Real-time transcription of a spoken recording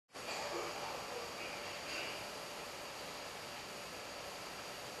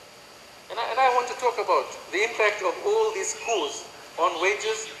And I want to talk about the impact of all these coups on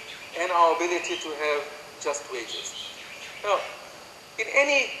wages and our ability to have just wages. Now, in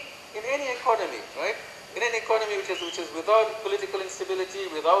any economy, right? In any economy which is without political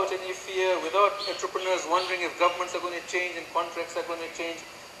instability, without any fear, without entrepreneurs wondering if governments are going to change and contracts are going to change,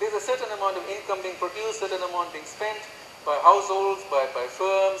 there's a certain amount of income being produced, certain amount being spent by households, by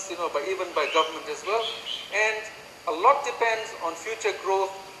firms, even by government as well. And a lot depends on future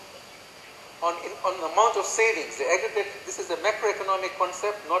growth, on the amount of savings. The aggregate, this is a macroeconomic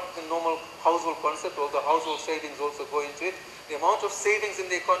concept, not the normal household concept, although household savings also go into it. The amount of savings in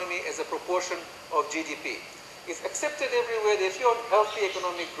the economy as a proportion of GDP. It's accepted everywhere that if you want healthy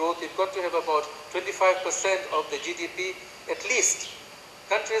economic growth, you've got to have about 25% of the GDP at least.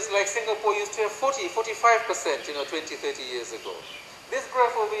 Countries like Singapore used to have 40, 45%, 20, 30 years ago. This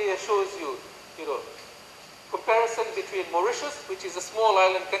graph over here shows you, comparison between Mauritius, which is a small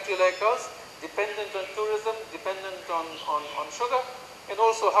island country like ours, dependent on tourism, dependent on sugar, and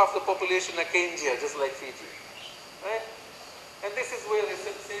also half the population are Keynesian, just like Fiji. Right? And this is where the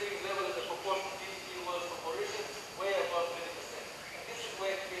savings level as a proportion of GDP was for Mauritius, way above 20%. And this is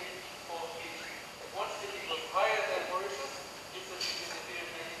where it came for Fiji. And once it was higher than Mauritius, this was in the period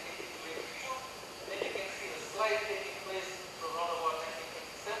 1980 to 82. Then you can see the slide taking place from around about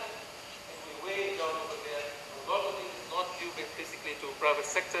 1927, and we're way down over there. A lot of it is not due basically to private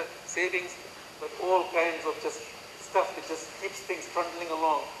sector savings, but all kinds of just stuff that just keeps things trundling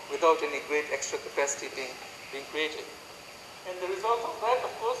along without any great extra capacity being created. And the result of that,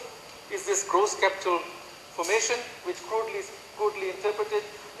 of course, is this gross capital formation, which crudely interpreted,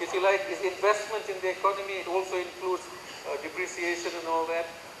 if you like, is investment in the economy. It also includes depreciation and all that.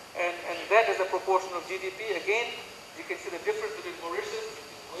 And that is a proportion of GDP. Again, you can see the difference between Mauritius,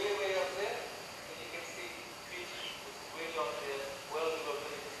 which is way up there, and you can see Fiji, which is way down there, well below 20%.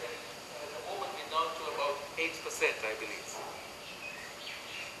 And at the moment, we're down to about 8%, I believe.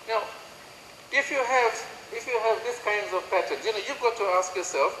 Now, if you have these kinds of patterns, you've got to ask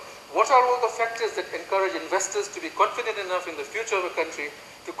yourself, what are all the factors that encourage investors to be confident enough in the future of a country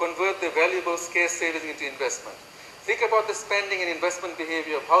to convert their valuable, scarce savings into investment? Think about the spending and investment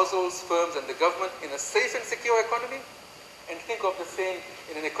behavior of households, firms, and the government in a safe and secure economy, and think of the same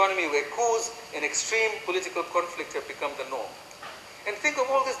in an economy where coups and extreme political conflict have become the norm. And think of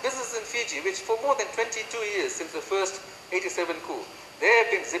all these businesses in Fiji, which for more than 22 years since the first 87 coup, they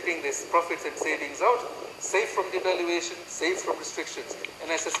have been zipping these profits and savings out, safe from devaluation, safe from restrictions. And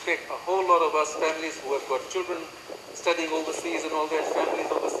I suspect a whole lot of us families who have got children studying overseas and all their families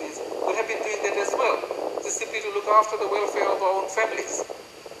overseas would have been doing that as well. Just simply to look after the welfare of our own families.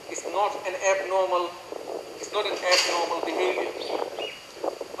 It's not an abnormal behavior.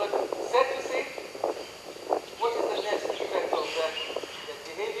 But sad to say, what is the net effect of that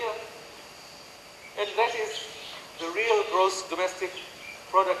behavior? And that is the real gross domestic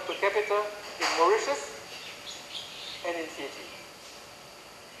product per capita in Mauritius and in Fiji.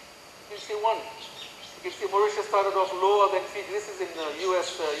 You can see Mauritius started off lower than Fiji. This is in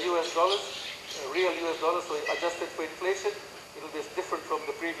US dollars, real US dollars, so adjusted for inflation. It will be different from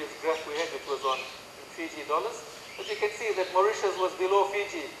the previous graph we had, which was on Fiji dollars. But you can see that Mauritius was below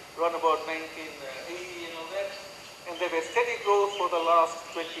Fiji around about 1980 and all that. And there was steady growth for the last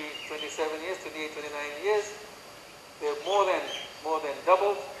 27 years, 28, 29 years. They've more than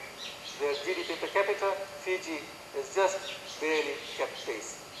doubled their GDP per capita. Fiji has just barely kept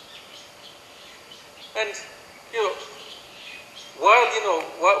pace. And while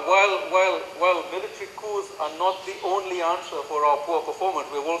military coups are not the only answer for our poor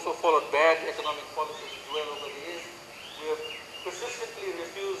performance, we've also followed bad economic policies as well over the years. We have persistently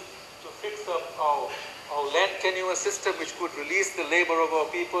refused to fix up our land tenure system, which could release the labor of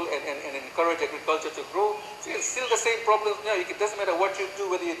our people and encourage agriculture to grow. See, it's still the same problems now. It doesn't matter what you do,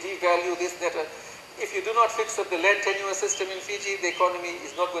 whether you devalue this, that. If you do not fix up the land tenure system in Fiji, the economy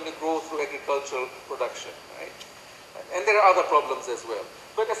is not going to grow through agricultural production, right? And there are other problems as well.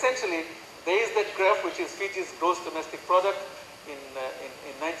 But essentially, there is that graph, which is Fiji's gross domestic product in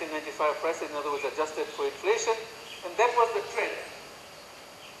 1995 prices, in other words, adjusted for inflation. And that was the trend.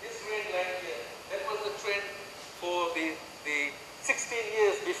 This red line here, that was the trend for the 16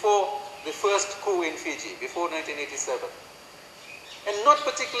 years before the first coup in Fiji, before 1987. And not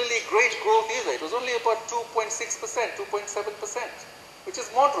particularly great growth either. It was only about 2.6%, 2.7%, which is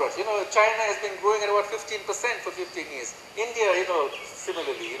moderate. China has been growing at about 15% for 15 years. India,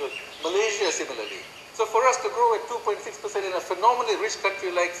 similarly. Malaysia, similarly. So for us to grow at 2.6% in a phenomenally rich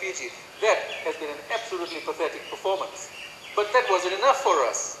country like Fiji, that has been an absolutely pathetic performance. But that wasn't enough for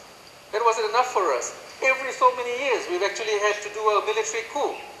us. That wasn't enough for us. Every so many years, we've actually had to do a military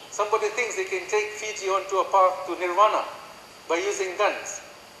coup. Somebody thinks they can take Fiji onto a path to nirvana by using guns.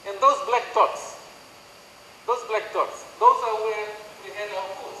 And those black dots, those are where we had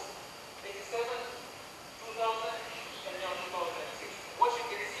our coups. 87, 2000, and now 2006. What you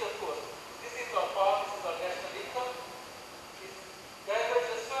can see, of course, this is our path, this is our national income. It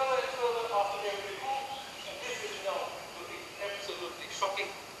diverges further and further after every coup, and this is now looking absolutely shocking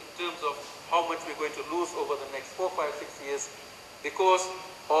in terms of how much we're going to lose over the next 4, 5, 6 years because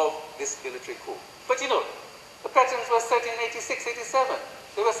of this military coup. But you know, the patterns were set in 86, 87.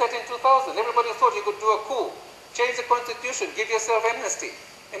 They were set in 2000. Everybody thought you could do a coup, change the constitution, give yourself amnesty,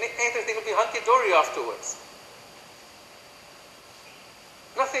 and everything will be hunky-dory afterwards.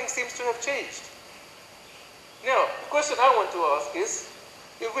 Nothing seems to have changed. Now, the question I want to ask is,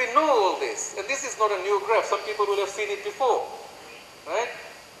 if we know all this, and this is not a new graph, some people will have seen it before, right?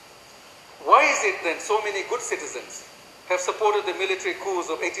 Why is it then so many good citizens have supported the military coups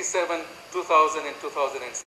of 87, 2000, and 2006?